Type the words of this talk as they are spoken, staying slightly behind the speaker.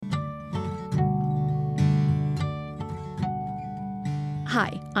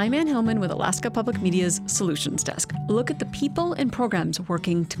Hi, I'm Ann Hillman with Alaska Public Media's Solutions Desk. A look at the people and programs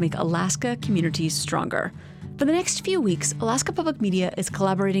working to make Alaska communities stronger. For the next few weeks, Alaska Public Media is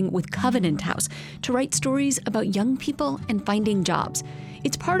collaborating with Covenant House to write stories about young people and finding jobs.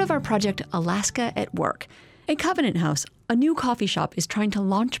 It's part of our project Alaska at Work. At Covenant House, a new coffee shop is trying to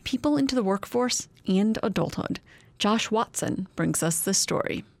launch people into the workforce and adulthood. Josh Watson brings us this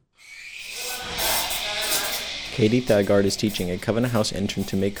story. Katie Thagard is teaching a Covenant House intern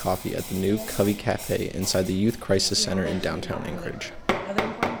to make coffee at the new Covey Cafe inside the Youth Crisis Center in downtown Anchorage. The other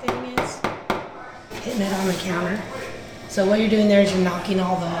important thing is hitting it on the counter. So what you're doing there is you're knocking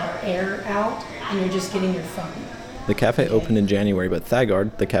all the air out and you're just getting your foam. The cafe opened in January, but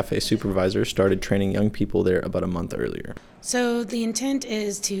Thagard, the cafe supervisor, started training young people there about a month earlier. So the intent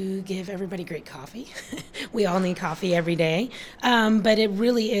is to give everybody great coffee. We all need coffee every day, but it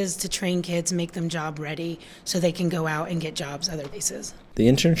really is to train kids, make them job ready so they can go out and get jobs other places. The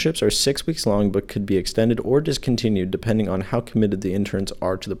internships are 6 weeks long, but could be extended or discontinued depending on how committed the interns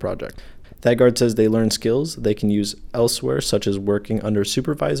are to the project. Thagard says they learn skills they can use elsewhere, such as working under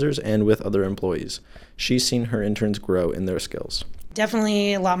supervisors and with other employees. She's seen her interns grow in their skills.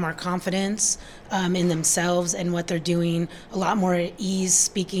 Definitely a lot more confidence in themselves and what they're doing, a lot more at ease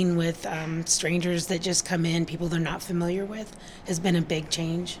speaking with strangers that just come in, people they're not familiar with, has been a big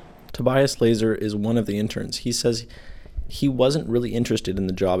change. Tobias Laser is one of the interns. He says he wasn't really interested in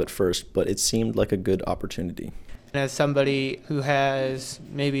the job at first, but it seemed like a good opportunity. As somebody who has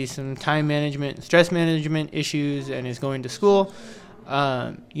maybe some time management, stress management issues and is going to school,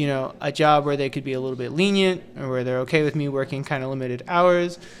 a job where they could be a little bit lenient or where they're okay with me working kind of limited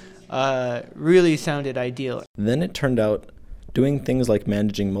hours really sounded ideal. Then it turned out doing things like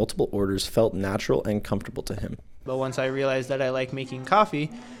managing multiple orders felt natural and comfortable to him. But once I realized that I like making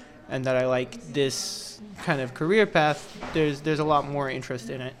coffee and that I like this kind of career path, there's a lot more interest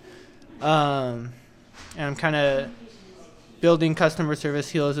in it. And I'm kind of building customer service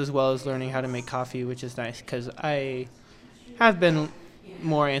skills as well as learning how to make coffee, which is nice because I have been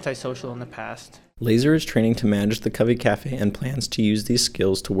more antisocial in the past. Laser is training to manage the Covey Cafe and plans to use these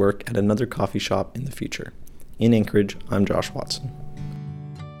skills to work at another coffee shop in the future. In Anchorage, I'm Josh Watson.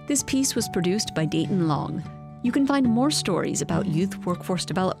 This piece was produced by Dayton Long. You can find more stories about youth workforce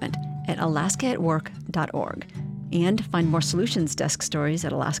development at alaskaatwork.org. And find more Solutions Desk stories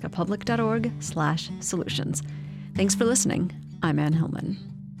at alaskapublic.org/solutions. Thanks for listening. I'm Ann Hillman.